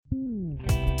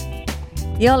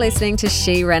You're listening to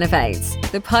She Renovates,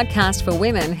 the podcast for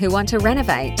women who want to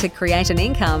renovate to create an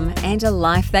income and a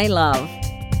life they love.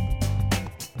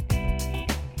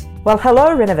 Well,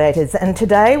 hello renovators, and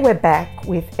today we're back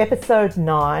with episode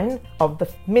 9 of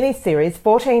the mini-series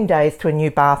 14 Days to a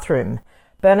New Bathroom.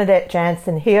 Bernadette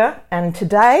Jansen here, and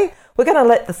today we're going to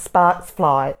let the sparks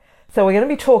fly. So we're going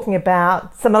to be talking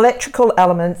about some electrical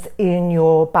elements in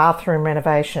your bathroom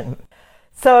renovation.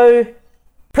 So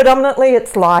predominantly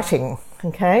it's lighting,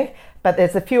 okay? But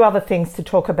there's a few other things to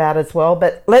talk about as well,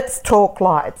 but let's talk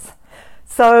lights.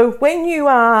 So when you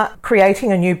are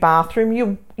creating a new bathroom,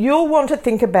 you'll want to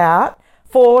think about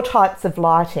 4 types of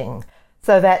lighting.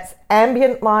 So that's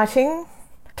ambient lighting,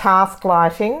 task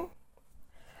lighting,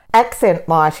 accent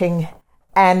lighting,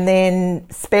 and then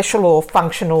special or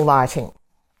functional lighting.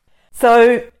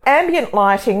 So ambient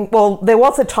lighting, well, there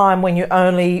was a time when you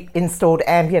only installed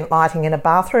ambient lighting in a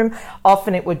bathroom.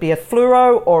 Often it would be a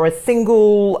fluoro or a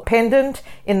single pendant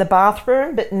in the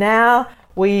bathroom, but now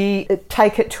we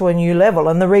take it to a new level.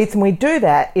 And the reason we do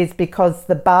that is because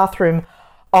the bathroom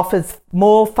offers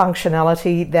more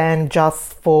functionality than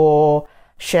just for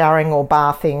showering or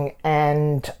bathing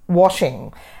and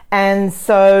washing. And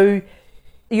so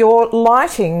your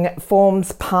lighting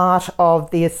forms part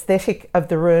of the aesthetic of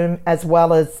the room as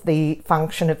well as the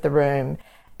function of the room.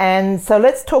 And so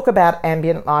let's talk about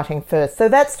ambient lighting first. So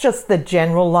that's just the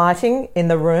general lighting in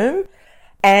the room.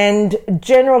 And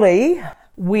generally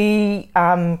we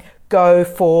go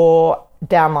for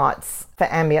downlights for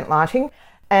ambient lighting.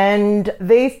 And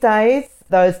these days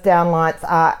those downlights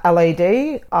are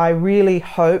LED. I really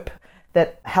hope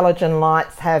that halogen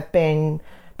lights have been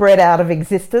bred out of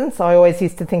existence. I always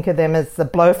used to think of them as the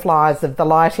blowflies of the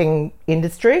lighting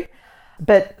industry.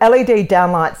 But LED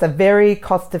downlights are very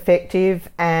cost effective,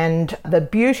 and the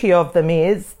beauty of them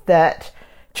is that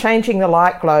changing the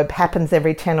light globe happens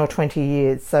every 10 or 20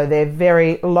 years. So they're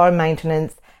very low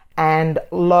maintenance and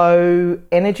low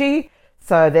energy,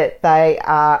 so that they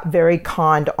are very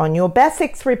kind on your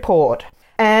BASIX report.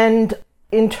 And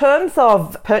in terms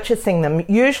of purchasing them,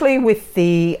 usually with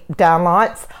the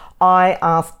downlights, I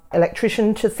ask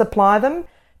electrician to supply them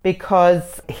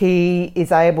because he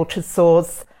is able to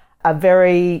source a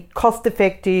very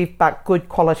cost-effective but good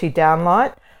quality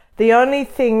downlight. The only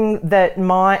thing that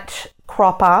might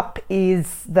crop up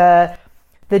is the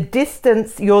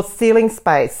distance, your ceiling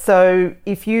space. So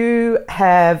if you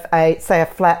have a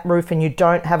flat roof and you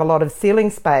don't have a lot of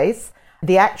ceiling space,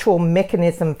 the actual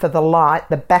mechanism for the light,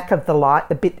 the back of the light,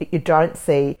 the bit that you don't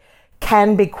see,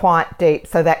 can be quite deep,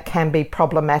 so that can be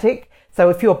problematic. So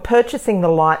if you're purchasing the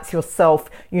lights yourself,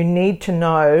 you need to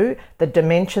know the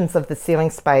dimensions of the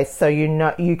ceiling space so you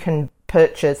know you can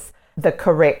purchase the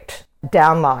correct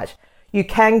downlight. You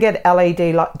can get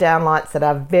LED downlights that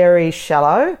are very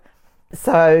shallow,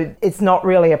 so it's not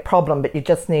really a problem, but you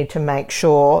just need to make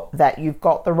sure that you've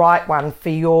got the right one for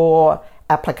your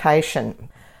application.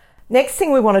 Next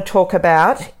thing we want to talk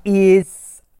about is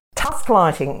task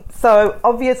lighting. So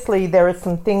obviously there are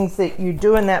some things that you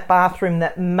do in that bathroom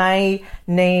that may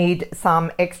need some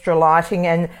extra lighting,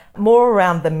 and more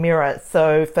around the mirror.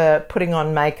 So for putting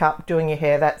on makeup, doing your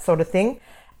hair, that sort of thing.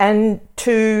 And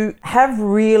to have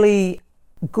really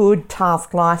good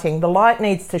task lighting, the light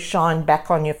needs to shine back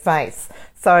on your face.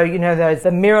 So, you know,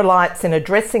 the mirror lights in a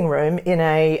dressing room, in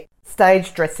a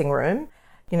stage dressing room,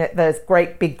 you know, those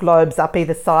great big globes up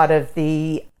either side of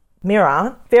the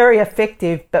mirror, very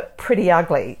effective but pretty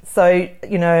ugly. So,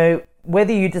 you know,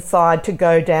 whether you decide to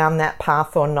go down that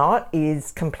path or not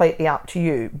is completely up to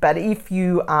you. But if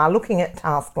you are looking at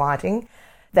task lighting,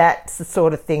 that's the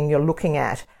sort of thing you're looking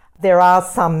at. There are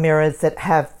some mirrors that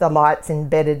have the lights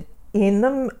embedded in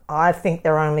them. I think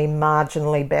they're only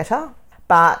marginally better,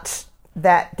 but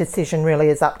that decision really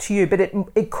is up to you. But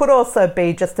it could also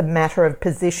be just a matter of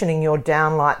positioning your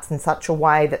downlights in such a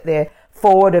way that they're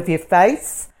forward of your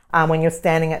face when you're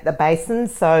standing at the basin,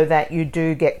 so that you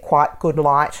do get quite good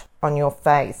light on your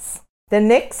face. The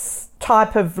next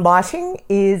type of lighting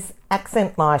is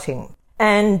accent lighting.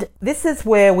 And this is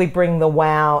where we bring the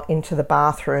wow into the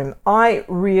bathroom. I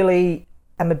really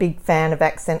am a big fan of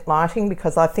accent lighting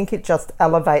because I think it just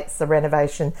elevates the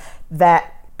renovation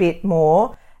that bit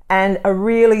more. And a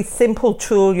really simple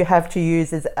tool you have to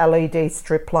use is LED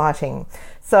strip lighting.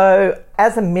 So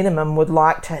as a minimum, would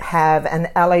like to have an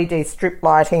LED strip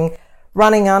lighting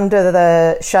running under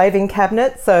the shaving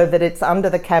cabinet, so that it's under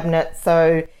the cabinet,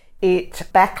 so it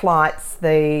backlights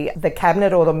the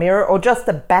cabinet or the mirror, or just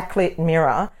a backlit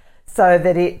mirror, so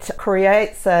that it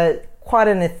creates quite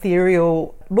an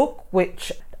ethereal look,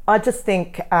 which I just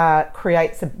think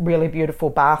creates a really beautiful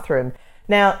bathroom.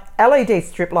 Now, LED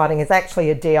strip lighting is actually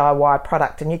a DIY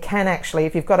product, and you can actually,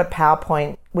 if you've got a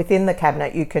PowerPoint within the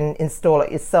cabinet, you can install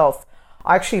it yourself.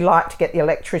 I actually like to get the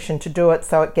electrician to do it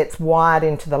so it gets wired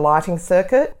into the lighting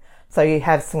circuit, so you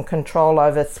have some control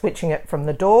over switching it from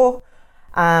the door,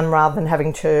 rather than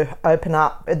having to open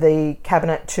up the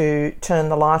cabinet to turn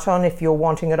the light on if you're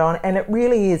wanting it on. And it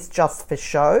really is just for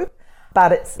show,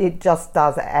 but it just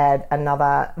does add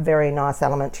another very nice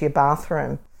element to your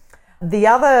bathroom. The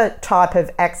other type of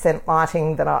accent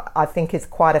lighting that I think is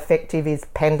quite effective is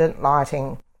pendant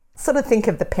lighting. Sort of think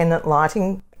of the pendant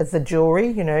lighting as the jewellery,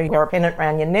 you wear a pendant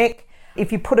around your neck.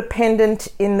 If you put a pendant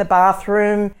in the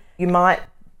bathroom, you might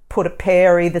put a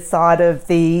pair either side of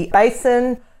the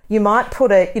basin. You might put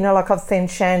like I've seen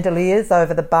chandeliers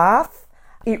over the bath.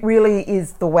 It really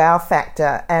is the wow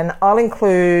factor. And I'll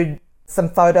include some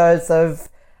photos of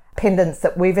pendants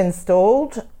that we've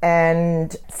installed.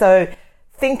 And so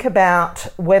think about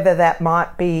whether that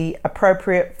might be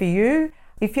appropriate for you.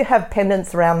 If you have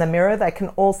pendants around the mirror, they can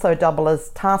also double as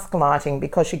task lighting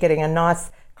because you're getting a nice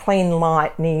clean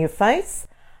light near your face.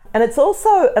 And it's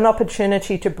also an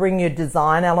opportunity to bring your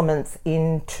design elements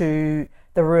into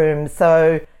the room.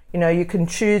 So, you can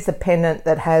choose a pendant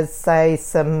that has, say,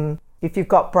 if you've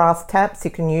got brass taps,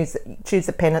 you can choose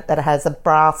a pendant that has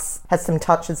some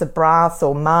touches of brass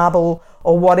or marble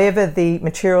or whatever the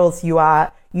materials you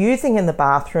are using in the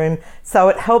bathroom. So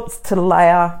it helps to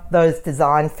layer those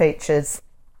design features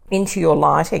into your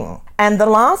lighting. And the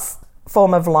last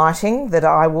form of lighting that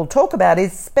I will talk about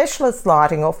is specialist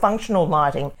lighting or functional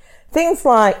lighting. Things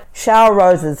like shower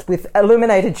roses with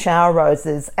illuminated shower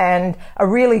roses, and a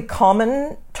really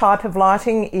common type of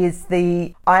lighting is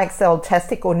the IXL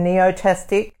Tastic or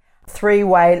Neotastic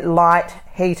 3-way light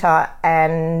heater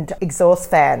and exhaust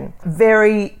fan.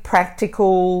 Very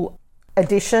practical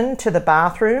addition to the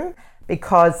bathroom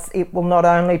because it will not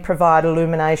only provide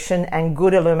illumination and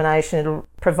good illumination, it'll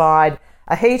provide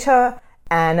a heater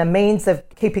and a means of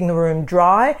keeping the room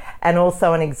dry, and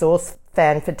also an exhaust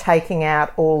fan for taking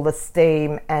out all the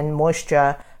steam and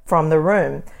moisture from the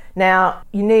room. Now,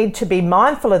 you need to be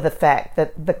mindful of the fact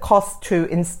that the cost to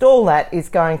install that is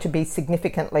going to be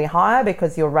significantly higher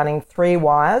because you're running 3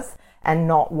 wires and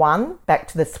not 1 back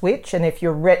to the switch. And if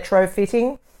you're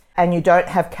retrofitting and you don't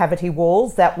have cavity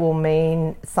walls, that will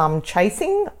mean some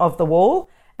chasing of the wall.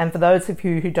 And for those of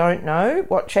you who don't know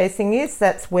what chasing is,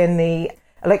 that's when the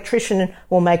electrician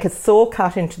will make a saw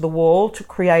cut into the wall to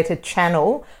create a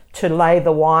channel to lay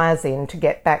the wires in to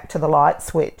get back to the light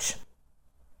switch.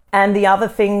 And the other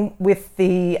thing with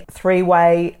the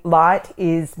 3-way light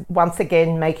is, once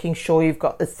again, making sure you've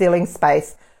got the ceiling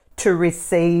space to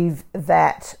receive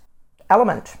that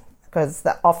element, because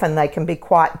often they can be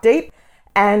quite deep,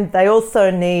 and they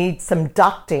also need some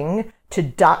ducting to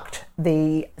duct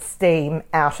the steam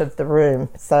out of the room,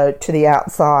 so to the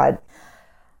outside.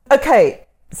 Okay,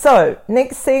 so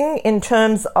next thing in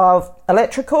terms of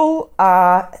electrical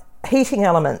are heating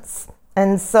elements.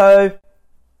 And so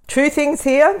 2 things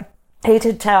here,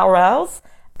 heated towel rails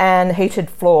and heated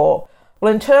floor.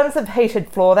 Well, in terms of heated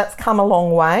floor, that's come a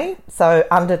long way, so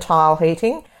under tile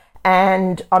heating.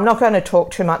 And I'm not going to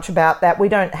talk too much about that. We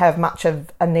don't have much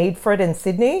of a need for it in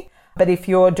Sydney. But if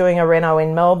you're doing a reno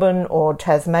in Melbourne or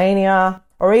Tasmania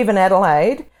or even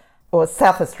Adelaide, or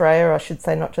South Australia, I should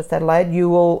say, not just Adelaide, you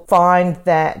will find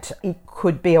that it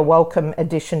could be a welcome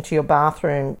addition to your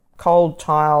bathroom. Cold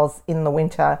tiles in the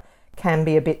winter can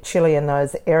be a bit chilly in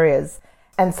those areas.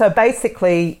 And so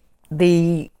basically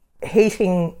the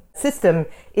heating system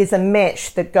is a mesh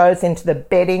that goes into the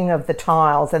bedding of the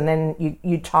tiles, and then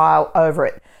you tile over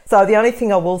it. So the only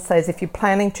thing I will say is if you're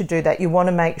planning to do that, you want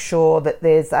to make sure that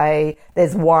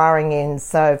there's wiring in,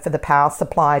 so for the power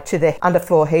supply to the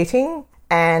underfloor heating.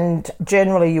 And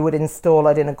generally you would install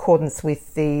it in accordance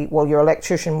with your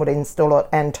electrician would install it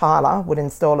and tiler would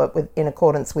install it in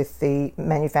accordance with the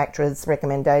manufacturer's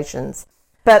recommendations.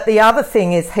 But the other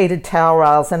thing is heated towel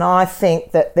rails, and I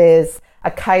think that there's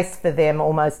a case for them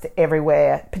almost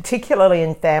everywhere, particularly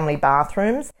in family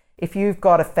bathrooms. If you've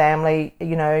got a family,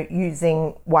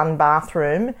 using one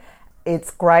bathroom,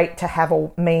 it's great to have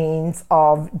a means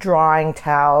of drying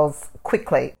towels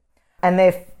quickly. And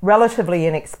they're relatively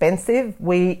inexpensive.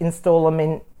 We install them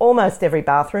in almost every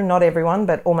bathroom, not everyone,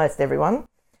 but almost everyone.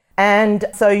 And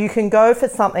so you can go for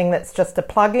something that's just a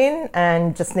plug-in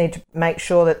and just need to make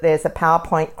sure that there's a power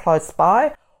point close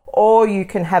by, or you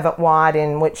can have it wired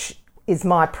in, which is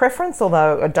my preference,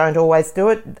 although I don't always do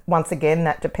it. Once again,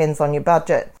 that depends on your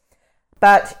budget.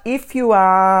 But if you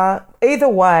are, either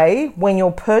way, when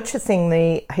you're purchasing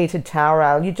the heated towel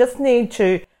rail, you just need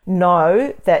to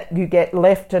know that you get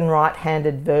left and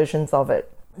right-handed versions of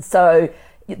it. So,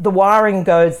 the wiring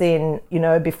goes in,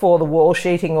 before the wall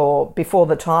sheeting or before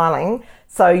the tiling.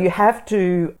 So you have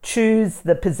to choose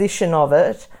the position of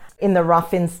it in the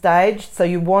rough-in stage. So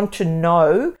you want to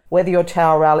know whether your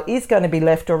towel rail is going to be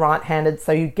left or right-handed,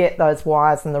 so you get those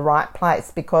wires in the right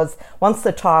place, because once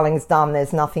the tiling's done,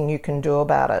 there's nothing you can do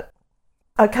about it.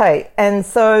 Okay, and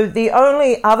so the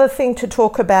only other thing to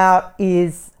talk about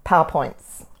is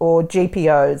PowerPoints, or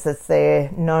GPOs as they're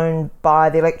known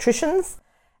by the electricians.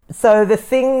 So the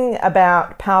thing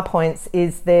about PowerPoints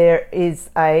is there is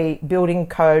a building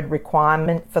code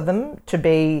requirement for them to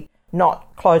be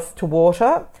not close to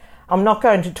water. I'm not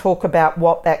going to talk about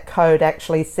what that code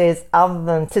actually says, other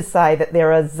than to say that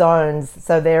there are zones.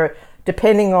 So there,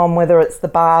 depending on whether it's the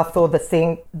bath or the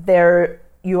sink,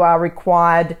 you are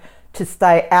required to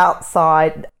stay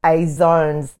outside a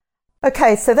zones.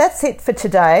 Okay, so that's it for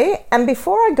today. And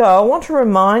before I go, I want to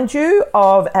remind you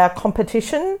of our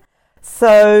competition.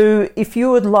 So if you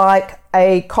would like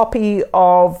a copy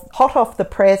of Hot Off the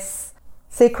Press,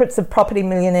 Secrets of Property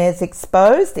Millionaires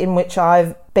Exposed, in which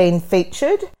I've been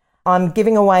featured, I'm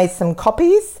giving away some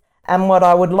copies. And what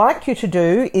I would like you to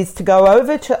do is to go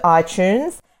over to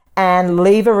iTunes and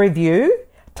leave a review.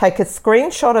 Take a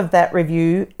screenshot of that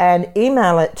review and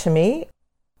email it to me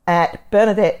at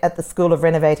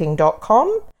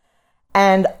bernadette@theschoolofrenovating.com,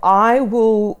 and I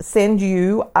will send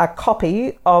you a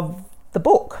copy of the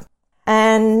book.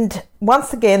 And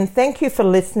once again, thank you for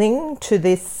listening to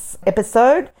this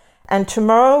episode. And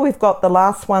tomorrow we've got the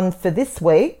last one for this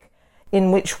week,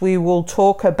 in which we will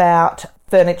talk about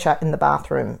furniture in the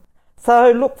bathroom.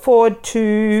 So look forward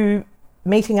to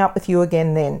meeting up with you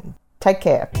again then. Take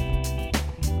care.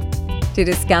 To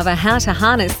discover how to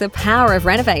harness the power of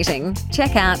renovating,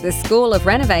 check out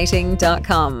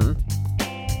theschoolofrenovating.com.